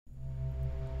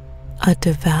a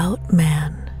devout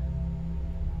man,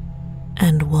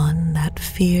 and one that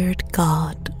feared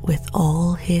God with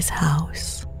all his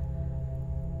house,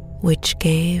 which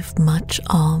gave much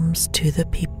alms to the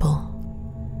people,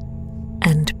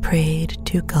 and prayed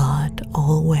to God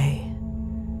alway.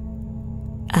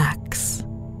 Acts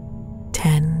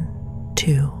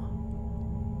 10:2.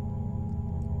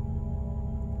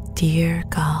 Dear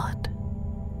God,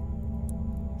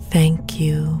 thank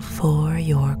you for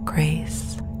your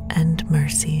grace and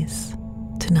mercies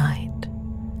tonight.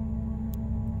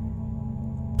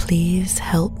 Please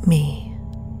help me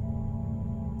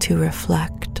to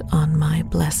reflect on my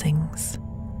blessings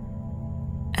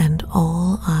and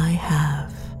all I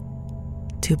have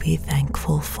to be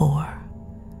thankful for.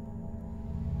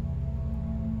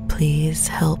 Please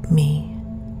help me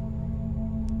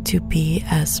to be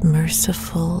as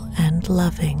merciful and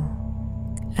loving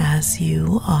as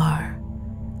you are.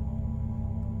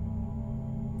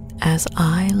 As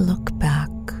I look back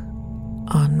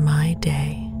on my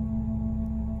day,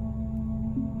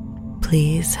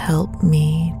 please help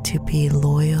me to be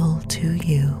loyal to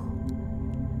you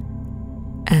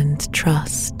and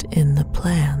trust in the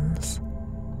plans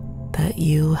that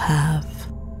you have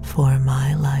for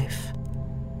my life.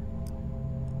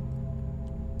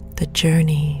 The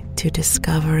journey to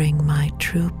discovering my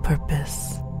true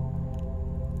purpose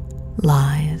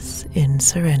lies in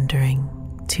surrendering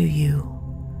to you.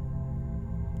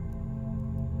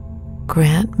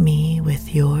 Grant me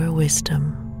with your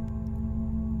wisdom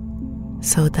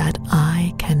so that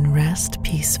I can rest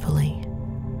peacefully,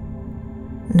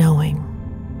 knowing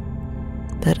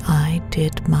that I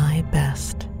did my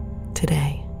best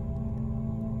today.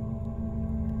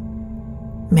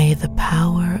 May the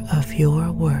power of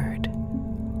your word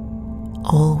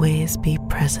always be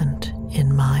present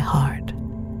in my heart.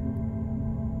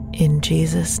 In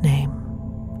Jesus' name,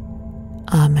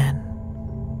 Amen.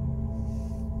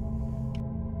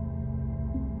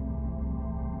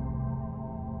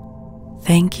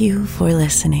 Thank you for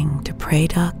listening to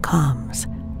Pray.com's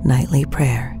Nightly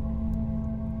Prayer.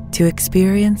 To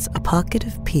experience a pocket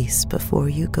of peace before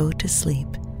you go to sleep,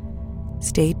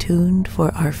 stay tuned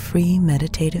for our free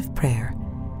meditative prayer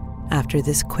after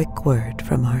this quick word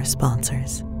from our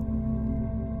sponsors.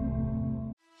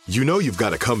 You know you've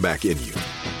got a comeback in you.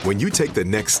 When you take the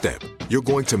next step, you're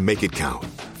going to make it count.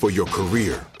 For your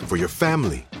career, for your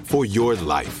family, for your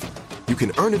life. You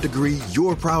can earn a degree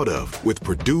you're proud of with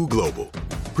Purdue Global.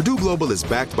 Purdue Global is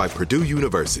backed by Purdue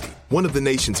University, one of the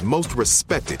nation's most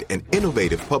respected and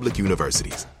innovative public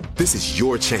universities. This is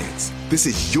your chance. This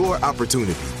is your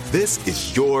opportunity. This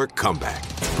is your comeback.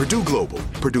 Purdue Global,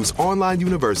 Purdue's online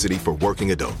university for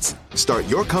working adults. Start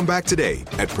your comeback today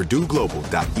at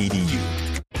purdueglobal.edu.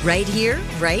 Right here,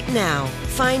 right now.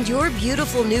 Find your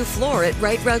beautiful new floor at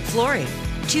Rite Rug Flooring.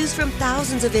 Choose from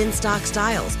thousands of in-stock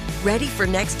styles, ready for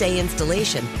next day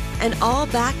installation, and all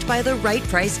backed by the right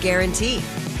price guarantee.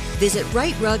 Visit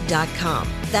riterug.com.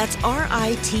 That's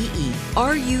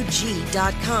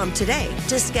RITERUG.com today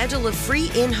to schedule a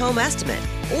free in-home estimate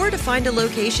or to find a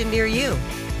location near you.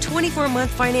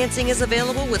 24-month financing is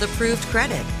available with approved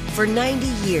credit. For 90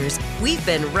 years, we've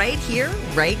been right here,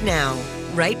 right now.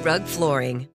 Rite Rug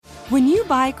Flooring. When you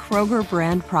buy Kroger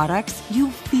brand products,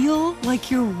 you feel like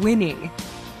you're winning.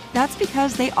 That's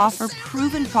because they offer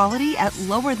proven quality at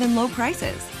lower than low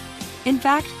prices. In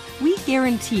fact, we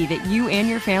guarantee that you and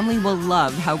your family will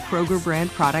love how Kroger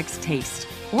brand products taste,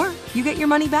 or you get your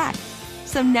money back.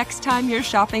 So next time you're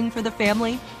shopping for the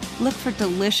family, look for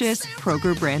delicious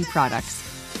Kroger brand products,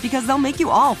 because they'll make you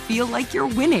all feel like you're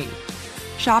winning.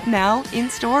 Shop now,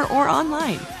 in-store, or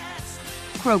online.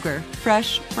 Kroger,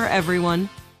 fresh for everyone.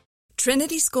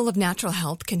 Trinity School of Natural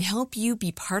Health can help you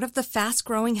be part of the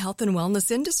fast-growing health and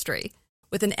wellness industry.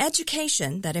 With an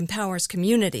education that empowers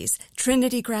communities,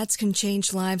 Trinity grads can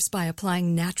change lives by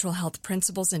applying natural health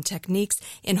principles and techniques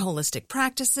in holistic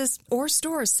practices or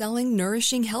stores selling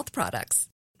nourishing health products.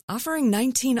 Offering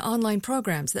 19 online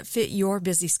programs that fit your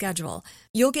busy schedule,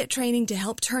 you'll get training to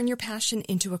help turn your passion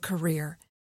into a career.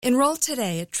 Enroll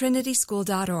today at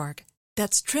trinityschool.org.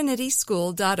 That's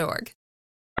trinityschool.org.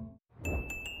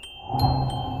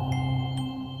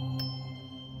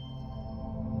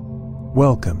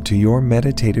 Welcome to your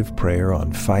meditative prayer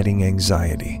on fighting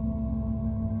anxiety.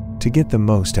 To get the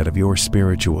most out of your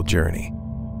spiritual journey,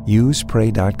 use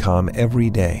Pray.com every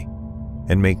day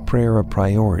and make prayer a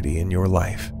priority in your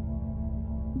life.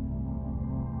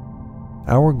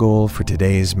 Our goal for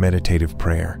today's meditative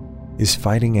prayer is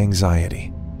fighting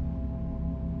anxiety.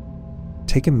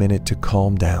 Take a minute to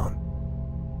calm down.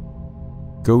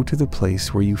 Go to the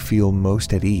place where you feel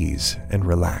most at ease and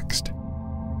relaxed.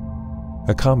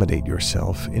 Accommodate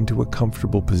yourself into a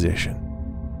comfortable position.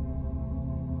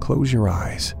 Close your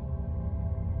eyes.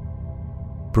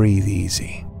 Breathe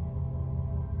easy.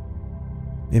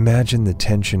 Imagine the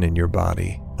tension in your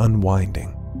body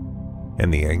unwinding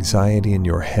and the anxiety in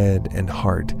your head and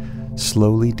heart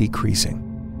slowly decreasing.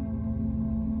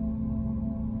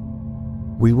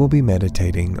 We will be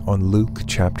meditating on Luke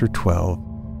chapter 12,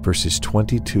 verses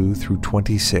 22 through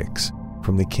 26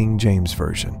 from the King James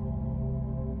Version.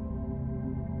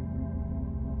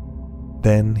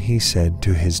 Then he said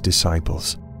to his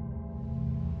disciples,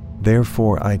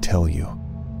 "Therefore I tell you,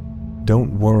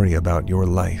 don't worry about your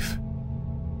life,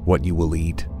 what you will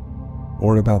eat,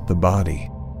 or about the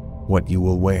body, what you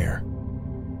will wear.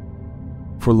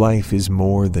 For life is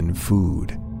more than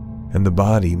food, and the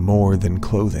body more than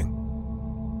clothing.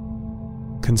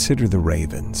 Consider the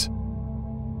ravens.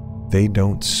 They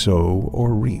don't sow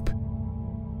or reap.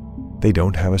 They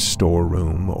don't have a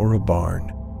storeroom or a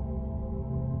barn.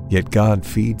 Yet God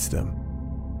feeds them.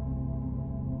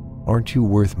 Aren't you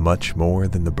worth much more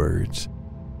than the birds?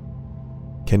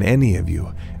 Can any of you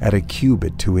add a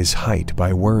cubit to his height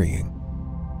by worrying?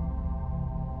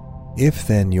 If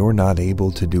then you're not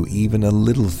able to do even a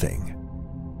little thing,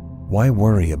 why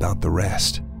worry about the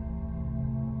rest?"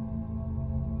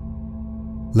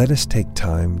 Let us take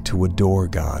time to adore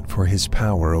God for his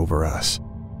power over us.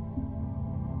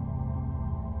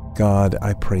 God,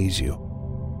 I praise you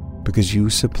because you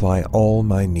supply all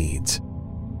my needs.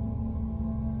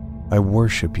 I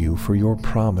worship you for your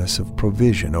promise of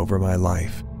provision over my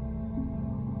life.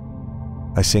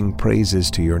 I sing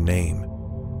praises to your name,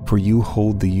 for you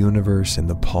hold the universe in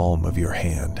the palm of your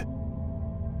hand.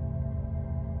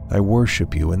 I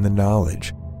worship you in the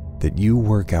knowledge that you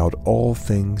work out all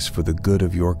things for the good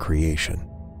of your creation.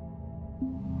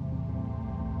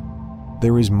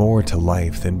 There is more to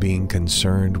life than being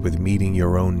concerned with meeting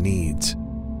your own needs.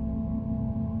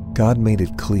 God made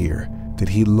it clear that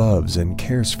he loves and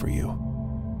cares for you.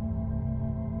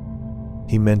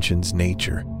 He mentions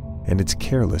nature and its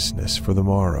carelessness for the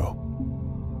morrow,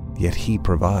 yet he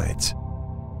provides.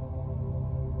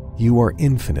 You are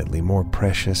infinitely more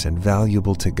precious and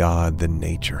valuable to God than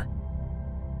nature.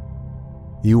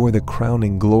 You are the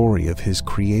crowning glory of his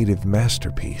creative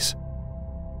masterpiece.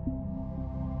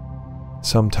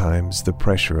 Sometimes the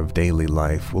pressure of daily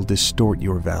life will distort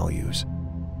your values.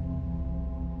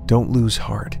 Don't lose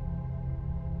heart.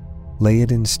 Lay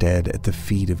it instead at the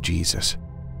feet of Jesus.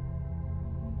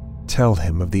 Tell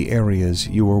him of the areas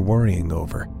you are worrying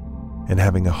over and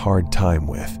having a hard time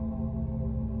with.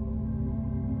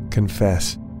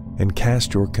 Confess and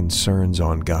cast your concerns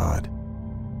on God,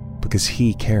 because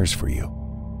he cares for you.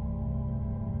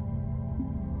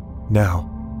 Now,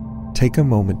 take a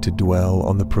moment to dwell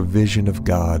on the provision of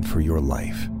God for your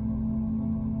life.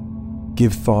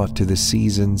 Give thought to the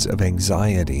seasons of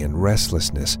anxiety and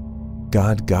restlessness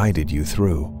God guided you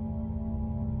through.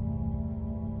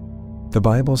 The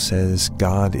Bible says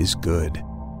God is good,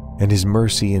 and his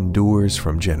mercy endures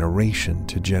from generation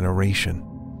to generation.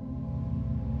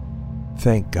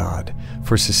 Thank God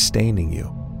for sustaining you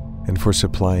and for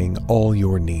supplying all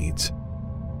your needs.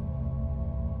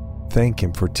 Thank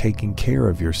him for taking care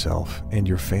of yourself and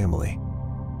your family.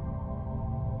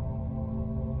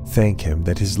 Thank him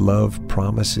that his love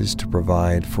promises to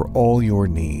provide for all your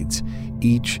needs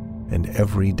each and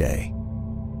every day.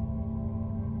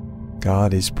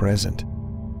 God is present,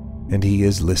 and he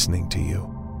is listening to you.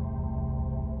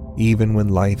 Even when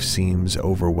life seems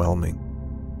overwhelming,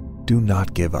 do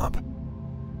not give up.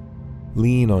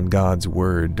 Lean on God's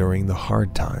word during the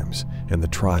hard times and the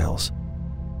trials.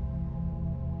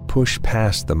 Push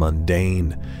past the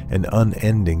mundane and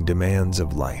unending demands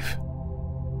of life.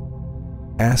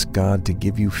 Ask God to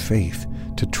give you faith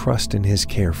to trust in his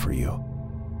care for you,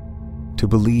 to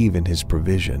believe in his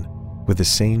provision with the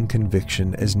same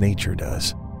conviction as nature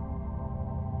does.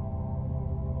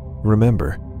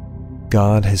 Remember,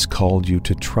 God has called you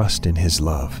to trust in his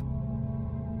love,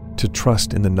 to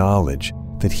trust in the knowledge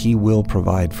that he will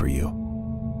provide for you.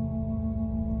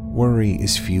 Worry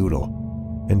is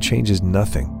futile and changes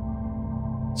nothing,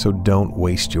 so don't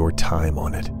waste your time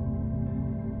on it.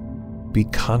 Be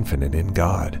confident in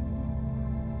God.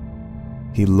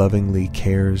 He lovingly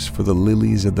cares for the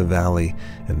lilies of the valley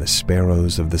and the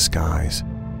sparrows of the skies.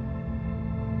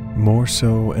 More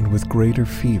so and with greater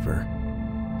fervor,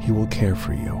 he will care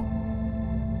for you.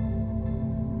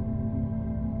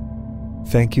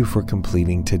 Thank you for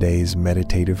completing today's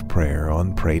meditative prayer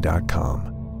on Pray.com.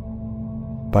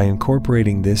 By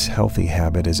incorporating this healthy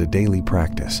habit as a daily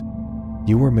practice,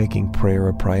 you are making prayer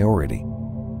a priority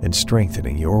and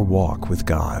strengthening your walk with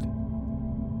God.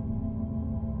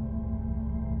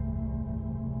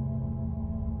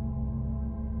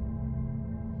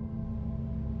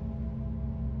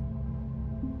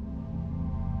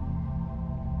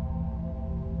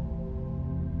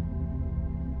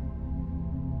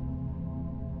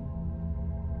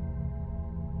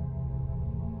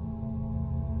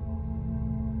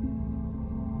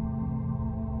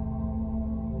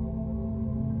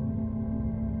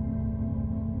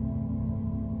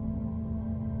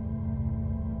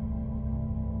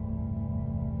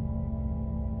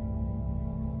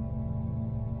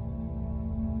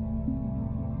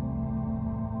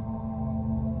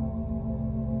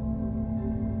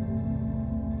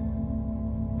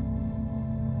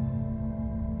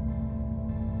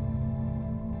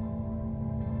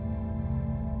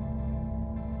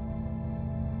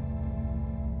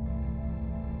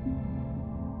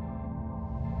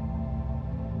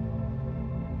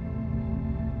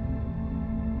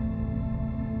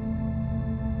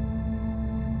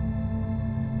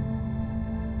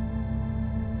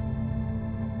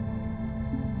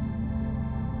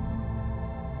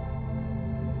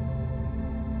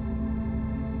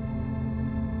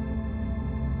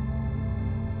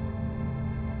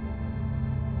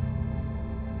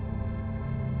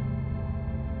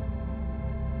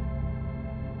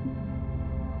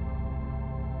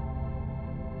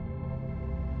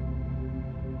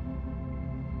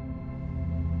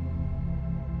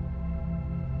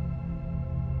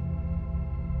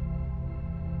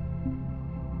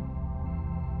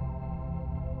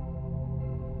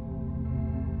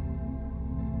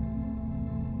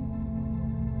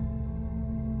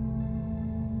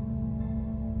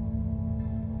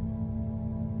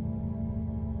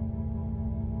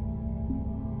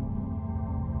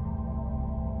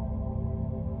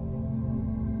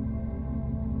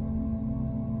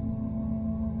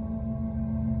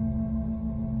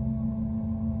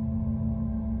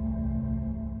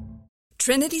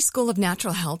 Trinity School of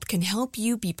Natural Health can help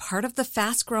you be part of the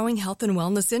fast-growing health and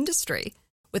wellness industry.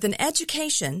 With an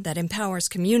education that empowers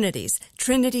communities,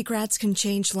 Trinity grads can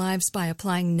change lives by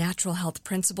applying natural health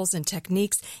principles and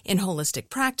techniques in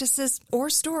holistic practices or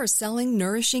stores selling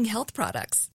nourishing health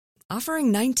products.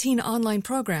 Offering 19 online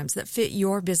programs that fit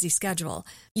your busy schedule,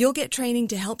 you'll get training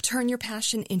to help turn your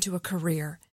passion into a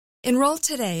career. Enroll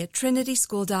today at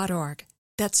trinityschool.org.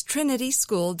 That's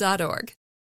trinityschool.org.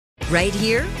 Right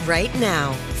here, right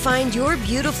now. Find your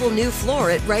beautiful new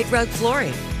floor at Right Rug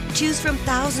Flooring. Choose from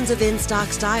thousands of in-stock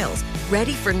styles,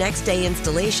 ready for next day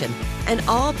installation, and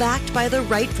all backed by the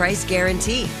right price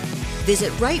guarantee.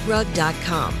 Visit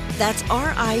rightrug.com. That's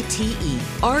RITERUG.com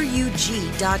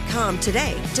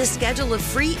today to schedule a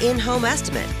free in-home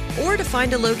estimate or to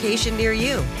find a location near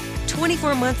you.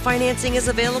 24-month financing is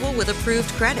available with approved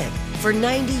credit. For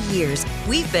 90 years,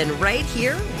 we've been right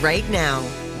here, right now.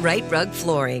 Right Rug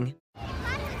Flooring.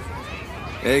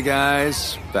 Hey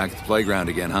guys, back at the playground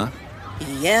again, huh?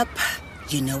 Yep.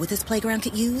 You know what this playground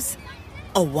could use?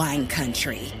 A wine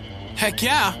country. Heck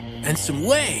yeah, and some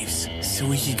waves so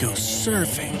we could go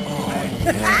surfing. Oh,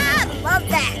 yeah. Ah, love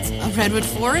that. A redwood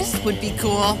forest would be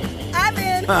cool. I'm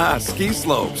in. Ski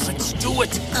slopes. Let's do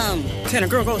it. Can a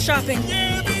girl go shopping?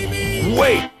 Yeah, baby.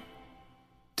 Wait!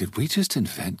 Did we just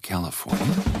invent California?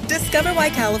 Discover why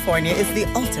California is the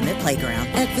ultimate playground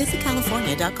at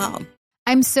visitcalifornia.com.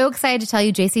 I'm so excited to tell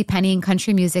you JCPenney and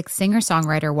country music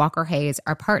singer-songwriter Walker Hayes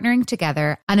are partnering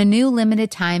together on a new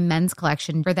limited-time men's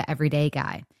collection for the everyday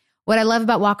guy. What I love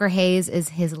about Walker Hayes is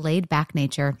his laid-back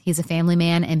nature. He's a family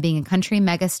man, and being a country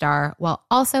megastar while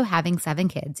also having 7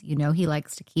 kids, you know he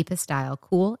likes to keep his style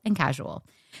cool and casual.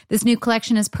 This new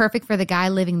collection is perfect for the guy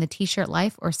living the t-shirt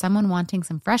life or someone wanting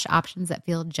some fresh options that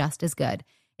feel just as good.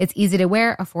 It's easy to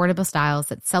wear, affordable styles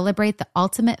that celebrate the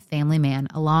ultimate family man,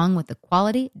 along with the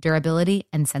quality, durability,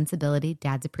 and sensibility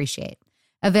dads appreciate.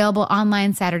 Available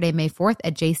online Saturday, May 4th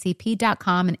at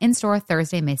jcp.com and in-store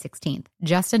Thursday, May 16th.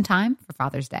 Just in time for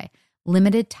Father's Day.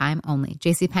 Limited time only.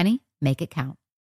 JCPenney, make it count.